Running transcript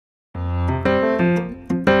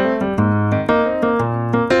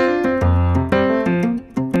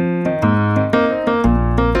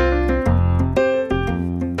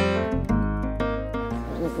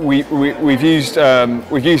we've used a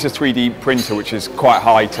 3D printer, which is quite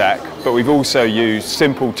high tech, but we've also used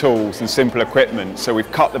simple tools and simple equipment. So we've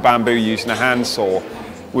cut the bamboo using a handsaw,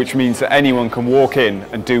 which means that anyone can walk in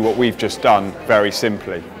and do what we've just done very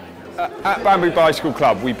simply. At Bamboo Bicycle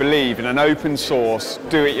Club, we believe in an open source,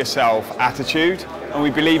 do-it-yourself attitude, and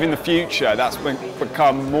we believe in the future that's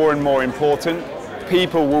become more and more important.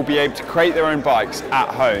 People will be able to create their own bikes at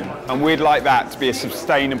home, and we'd like that to be a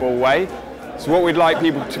sustainable way. So what we'd like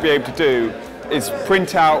people to be able to do is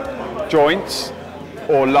print out joints,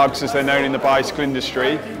 or lugs as they're known in the bicycle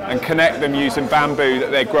industry, and connect them using bamboo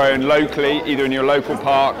that they're grown locally, either in your local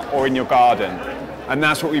park or in your garden. And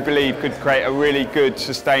that's what we believe could create a really good,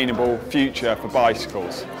 sustainable future for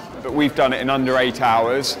bicycles. But we've done it in under 8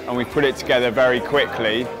 hours, and we've put it together very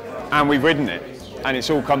quickly, and we've ridden it. And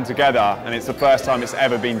it's all come together, and it's the first time it's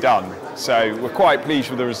ever been done. So we're quite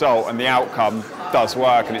pleased with the result, and the outcome does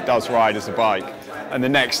work, and it does ride as a bike. And the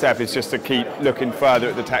next step is just to keep looking further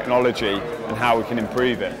at the technology and how we can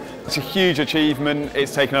improve it. It's a huge achievement.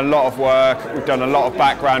 It's taken a lot of work. We've done a lot of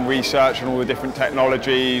background research on all the different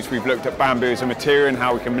technologies. We've looked at bamboo as a material and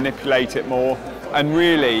how we can manipulate it more. And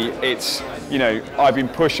really, it's, I've been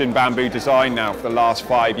pushing bamboo design now for the last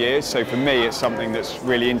 5 years. So for me, it's something that's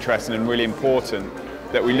really interesting and really important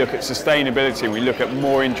that we look at sustainability and we look at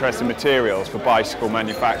more interesting materials for bicycle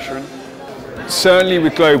manufacturing. Certainly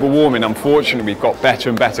with global warming, unfortunately, we've got better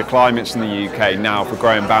and better climates in the UK now for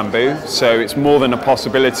growing bamboo. So it's more than a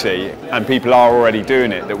possibility, and people are already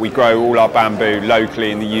doing it, that we grow all our bamboo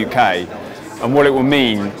locally in the UK. And what it will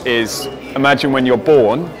mean is, imagine when you're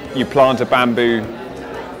born, you plant a bamboo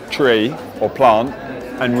tree or plant,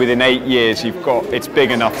 and within 8 years it's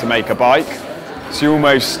big enough to make a bike. So you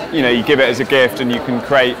almost, you give it as a gift, and you can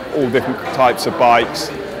create all different types of bikes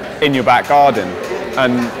in your back garden.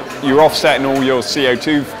 And you're offsetting all your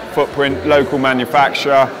CO2 footprint, local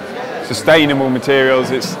manufacture, sustainable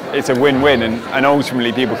materials. It's a win-win, and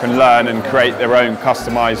ultimately people can learn and create their own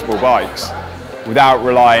customizable bikes without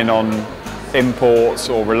relying on imports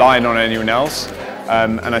or relying on anyone else.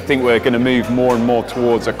 And I think we're going to move more and more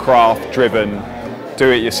towards a craft-driven,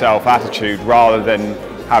 do-it-yourself attitude rather than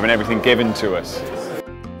having everything given to us.